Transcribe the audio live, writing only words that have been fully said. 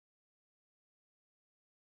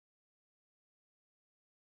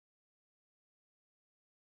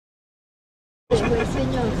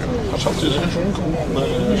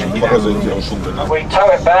We tow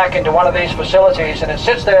it back into one of these facilities and it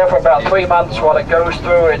sits there for about 3 months while it goes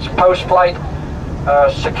through its post-flight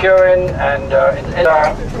securing and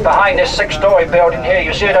behind this 6-story building here.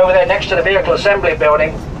 You see it over there next to the vehicle assembly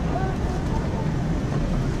building.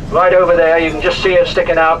 Right over there, you can just see it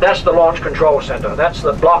sticking out. That's the launch control center. That's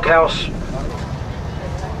the blockhouse.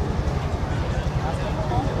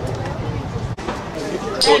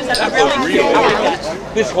 That was real.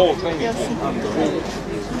 This whole thing is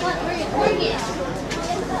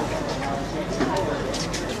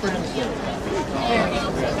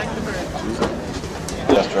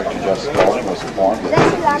Test Director Justice Spalding was informed that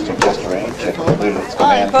the test range had completed its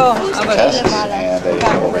command tests and a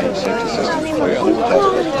double range safety system completely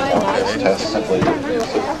tested. This test simply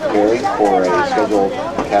preparing for a scheduled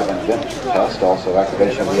cabin vent test. Also,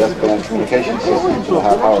 activation of the S-band communication system to the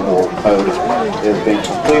high power mode is being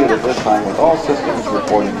completed at this time with all systems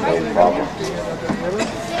reporting no problems.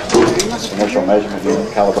 Initial measurement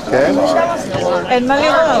unit calibration. En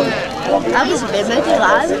maliwan. Apa sebenarnya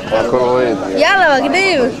lah? Ya lah,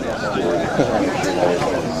 gede.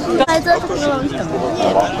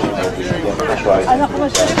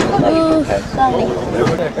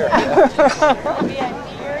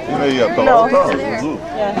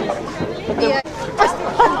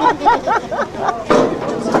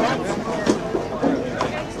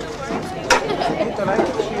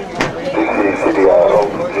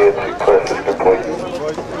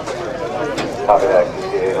 Copy that,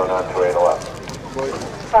 809 to 811.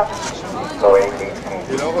 So 18.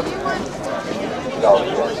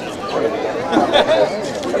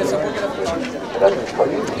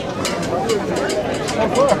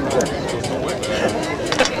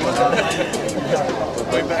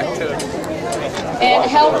 And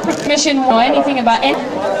health mission know anything about it?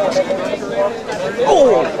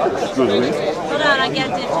 Oh! Hold on, I get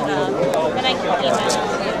digital. Then I can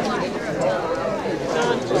email.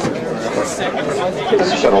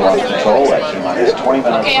 Shuttle launch control at T-minus 20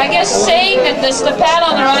 minutes. Okay, I guess saying that the pad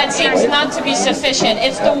on the right seems not to be sufficient.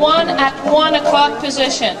 It's the one at 1 o'clock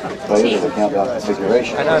position. Play the countdown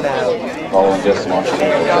configuration. Following this launch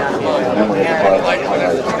control, memory of the flight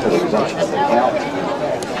to the resumption of the count.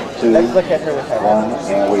 2, 1,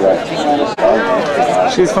 and we are at T-minus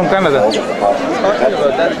 5. She's from Canada.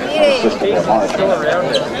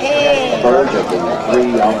 Purge of the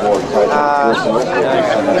 3 onboard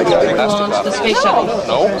Launch the space shuttle.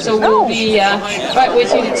 No. So we'll be right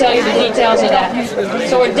with you to tell you the details of that.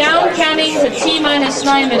 So we're down counting to T-minus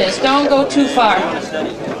 9 minutes. Don't go too far.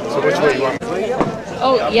 So which way you want?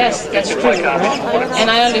 Oh, yes, that's true. And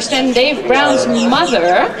I understand Dave Brown's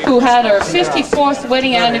mother, who had her 54th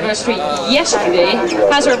wedding anniversary yesterday,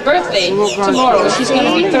 has her birthday tomorrow. She's going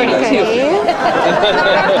to be 32.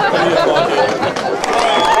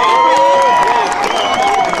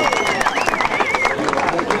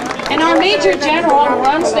 And our Major General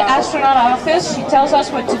runs the astronaut office. She tells us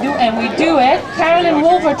what to do, and we do it. Carolyn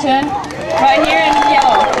Wolverton, right here in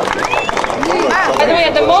yellow. By the way,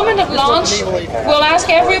 at the moment of launch, we'll ask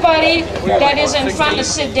everybody that is in front to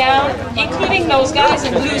sit down, including those guys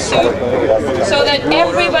in blue suit, so that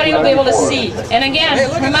everybody will be able to see. And again,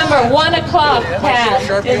 remember, 1 o'clock pad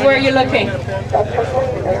is where you're looking. I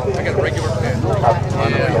got a regular pen.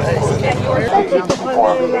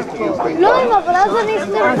 No, my brother is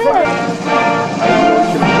still there.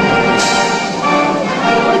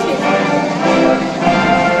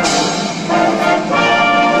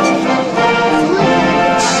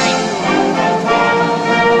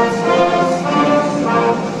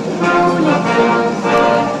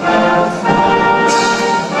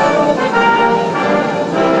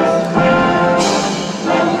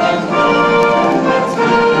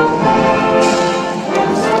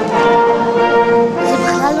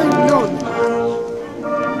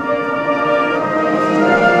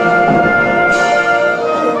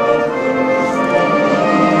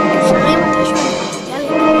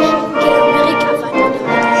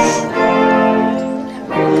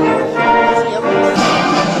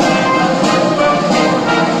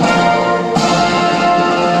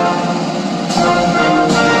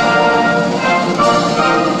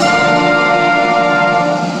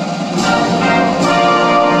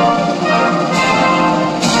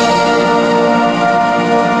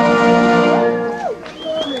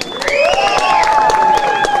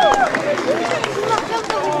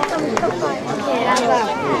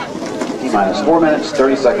 T-minus 4 minutes,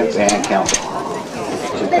 30 seconds, and counting.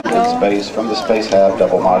 To space from the Space Hab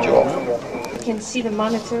double module. You can see the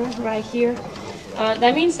monitor right here.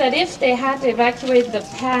 That means that if they had to evacuate the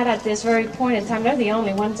pad at this very point in time, they're the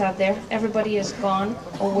only ones out there. Everybody is gone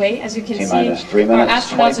away. As you can see, 3 minutes,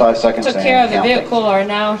 25 seconds, took care of the vehicle are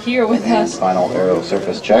now here with us. Final aero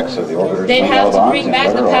surface checks of the orbiters. They have to bring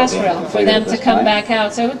back the pass rail for them to come back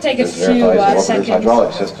out, so it would take a few seconds.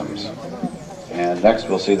 Hydraulic systems. And next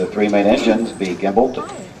we'll see the 3 main engines be gimbaled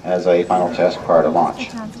as a final test prior to launch.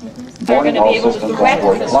 They're going to be able to direct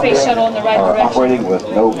the space shuttle in the right direction. Operating with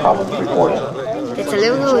no problems reported.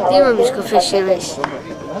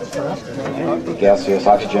 And the gaseous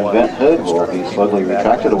oxygen vent hood will be slowly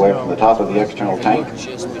retracted away from the top of the external tank.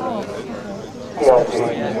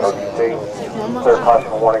 Clear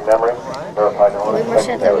caution warning memory. Verify no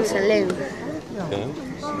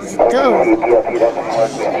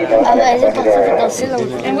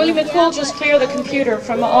And Willie McCool just clear the computer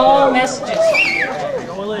from all messages.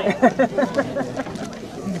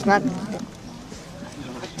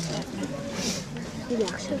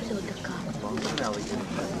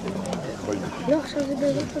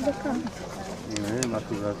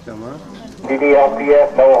 DDLCS,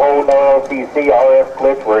 no hold, no LCC, RF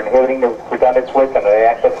glitch. We're inhibiting the redundant switch on the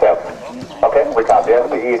active cell. Okay, we copy.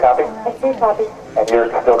 You copy? I copy. And you're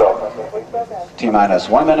still going. T-minus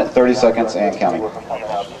 1 minute, 30 seconds, and counting.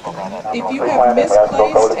 If you have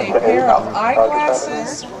misplaced a pair of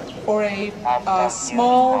eyeglasses or a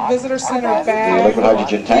small visitor center bag, the liquid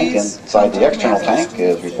hydrogen tank inside the external tank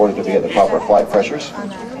is reported to be at the proper flight pressures.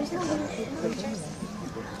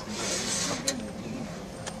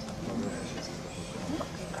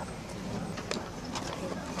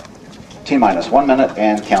 T-minus 1 minute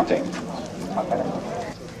and counting.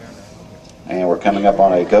 And we're coming up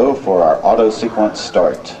on a go for our auto sequence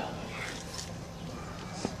start.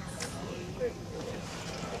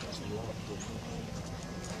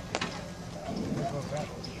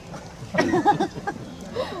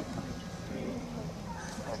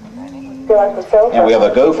 And we have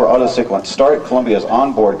a go for auto sequence start. Columbia's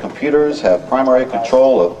onboard computers have primary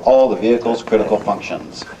control of all the vehicle's critical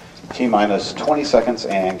functions. T-minus 20 seconds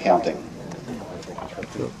and counting.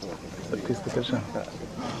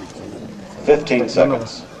 15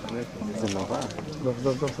 seconds.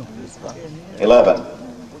 11,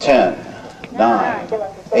 10, 9,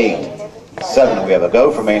 8, 7. We have a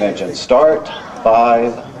go for main engine start.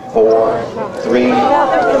 5, 4, 3, 2,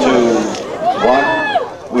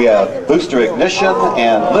 1. We have booster ignition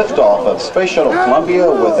and liftoff of Space Shuttle Columbia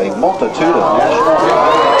with a multitude of national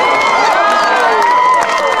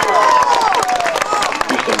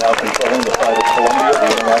Houston now controlling the site of Columbia, the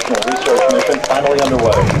international research mission finally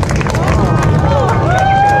underway.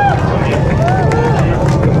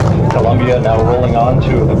 Columbia now rolling on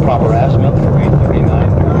to the proper azimuth for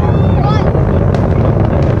 839.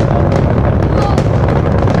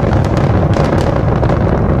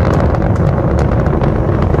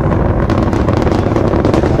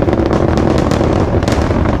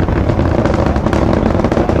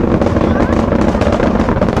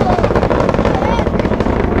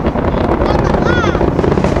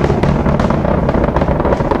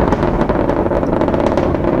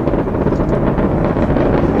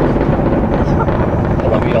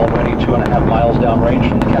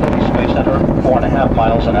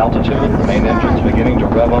 In altitude, the main engine's beginning to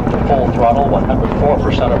rev up to full throttle,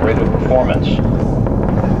 104% of rated performance.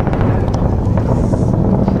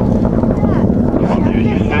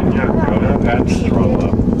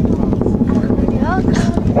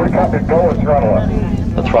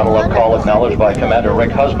 The throttle up call acknowledged by Commander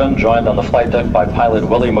Rick Husband, joined on the flight deck by pilot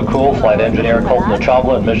Willie McCool, flight engineer Colton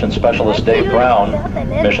Achabla, and mission specialist Dave Brown,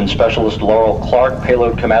 mission specialist Laurel Clark,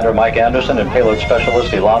 payload commander Mike Anderson, and payload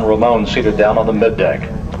specialist Ilan Ramon seated down on the middeck.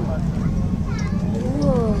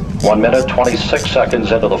 1 minute, 26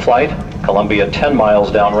 seconds into the flight. Columbia 10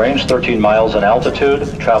 miles downrange, 13 miles in altitude,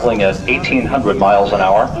 traveling at 1,800 miles an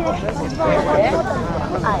hour.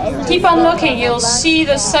 Keep on looking. You'll see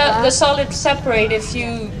the solid separate. If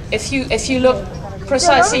you look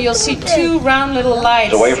precisely, you'll see two round little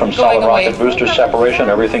lights away from solid rocket booster separation.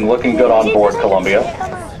 Everything looking good on board Columbia.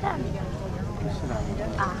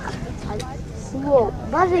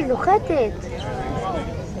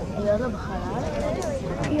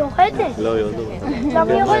 היא יורדת. לא יורדו.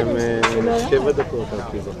 למה יורדת? 7 דקות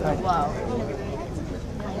להקשיב אותה.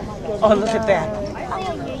 Oh, look at that.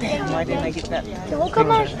 Damn, why didn't I get that? תראו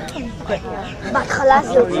כמה... בהתחלה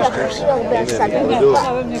זה הוציא הכי הרבה הפסדים.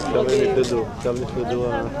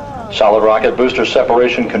 Solid rocket booster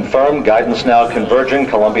separation confirmed. Guidance now converging.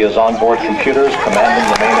 Columbia's onboard computers commanding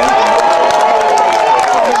the main engine.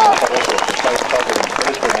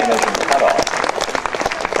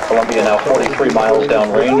 Columbia now 43 miles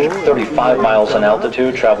downrange, 35 miles in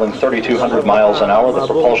altitude, traveling 3,200 miles an hour. The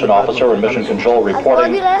propulsion officer and mission control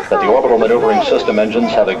reporting that the orbital maneuvering system engines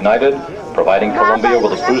have ignited, providing Columbia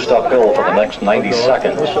with a boost uphill for the next 90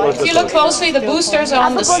 seconds. If you look closely, the boosters are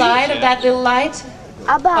on the side of that little light.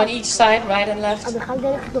 On each side, right and left.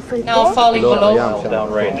 Now falling below.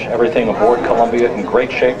 Downrange. Everything aboard Columbia in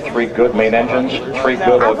great shape. 3 good main engines, 3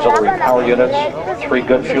 good auxiliary power units, 3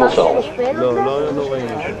 good fuel cells.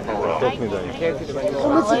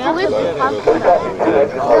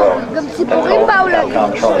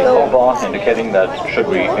 Outcome Charlie Hobaugh indicating that should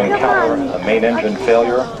we encounter a main engine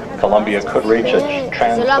failure, Columbia could reach its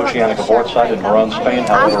transoceanic abort site in Maron, Spain.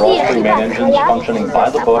 However, all 3 main engines functioning by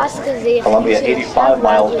the book. Columbia 85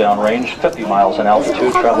 miles downrange, 50 miles in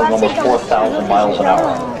altitude, traveling almost 4,000 miles an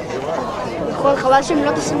hour. They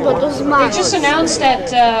just announced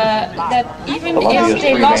that even if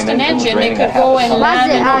they lost an engine, they could go and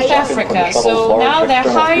land in North Africa. So now they're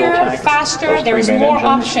higher, faster, there's more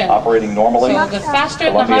options. Operating normally. So the faster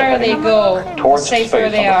and the higher they go, the safer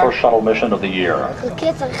they are. are. First shuttle mission of the year.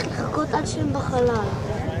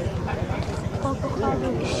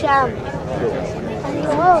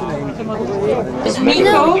 Is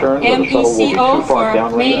MECO, M-E-C-O for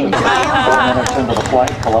main. Well,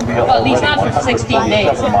 these not for 16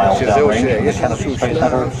 days. 7 miles downrange from the Kennedy Space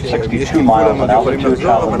Center, 62 miles in altitude,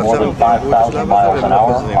 traveling more than 5,000 miles an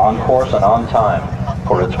hour, on course and on time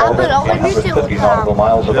for its orbit, 150 nautical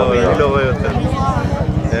miles above the Earth.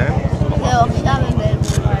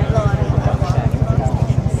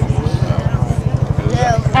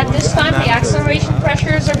 At this time, the acceleration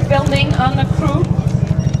pressures are building on the crew.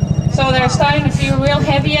 So they're starting to feel real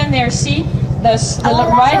heavy in their seat. The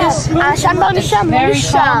ride is smooth. It's very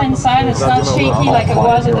calm inside. It's not shaky like it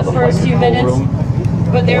was in the first few minutes.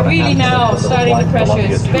 But they're really now starting the pressure.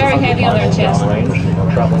 It's very heavy on their chest.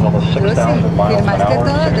 Traveling almost 6,000 miles an hour,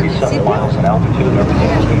 67 miles in altitude, and everything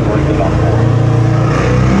has been rated on board.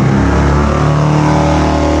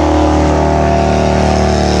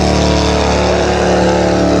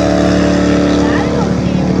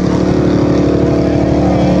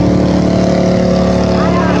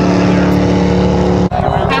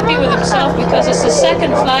 Because it's the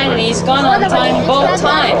second flight and he's gone on time both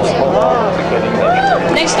times.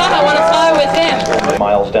 Next time I want to fly with him.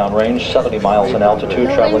 Miles downrange, 70 miles in altitude,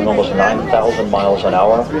 traveling almost 9,000 miles an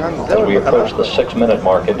hour as we approach the 6-minute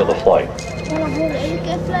mark into the flight.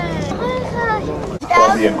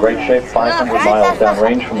 Columbia in great shape, 500 miles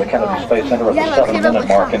downrange from the Kennedy Space Center at the 7-minute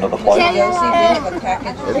mark into the flight.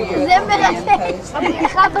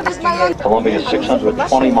 Columbia is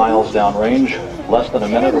 620 miles downrange, less than a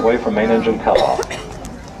minute away from main engine cutoff.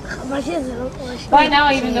 By now,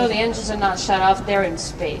 even though the engines are not shut off, they're in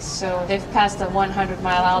space, so they've passed the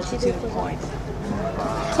 100-mile altitude point.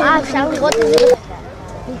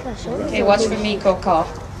 Okay, watch for MECO call.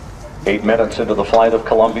 8 minutes into the flight of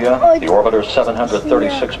Columbia, the orbiter is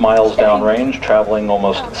 736 miles downrange, traveling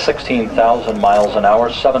almost 16,000 miles an hour,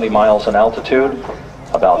 70 miles in altitude,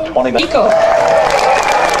 about 20 minutes. MECO.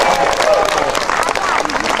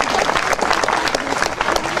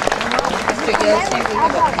 Mr. Yossi, we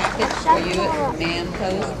have a package for you at command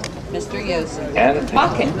post. Mr. Yossi. And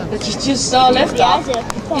rocket that you just saw lift off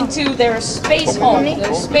into their space home,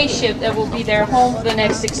 their spaceship that will be their home for the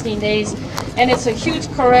next 16 days. And it's a huge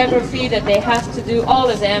choreography that they have to do, all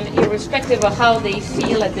of them, irrespective of how they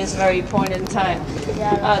feel at this very point in time.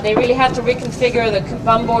 They really have to reconfigure the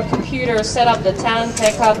onboard computer, set up the tank,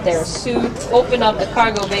 take out their suit, open up the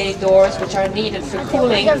cargo bay doors, which are needed for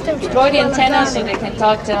cooling, deploy the antennas so they can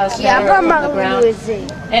talk to us better on the ground.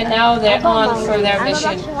 And now they're on for their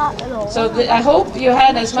mission. So I hope you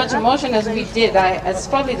had as much emotion as we did. It's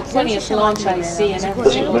probably the funniest launch I see in every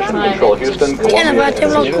single time.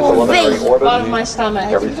 Out of my stomach.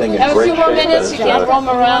 Have a few more minutes, you can roam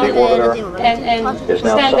around and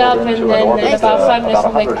stand up, and then in about 5 minutes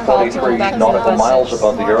we'll make a call to go back to the buses.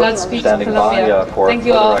 Godspeed to Columbia. Thank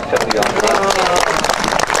you all.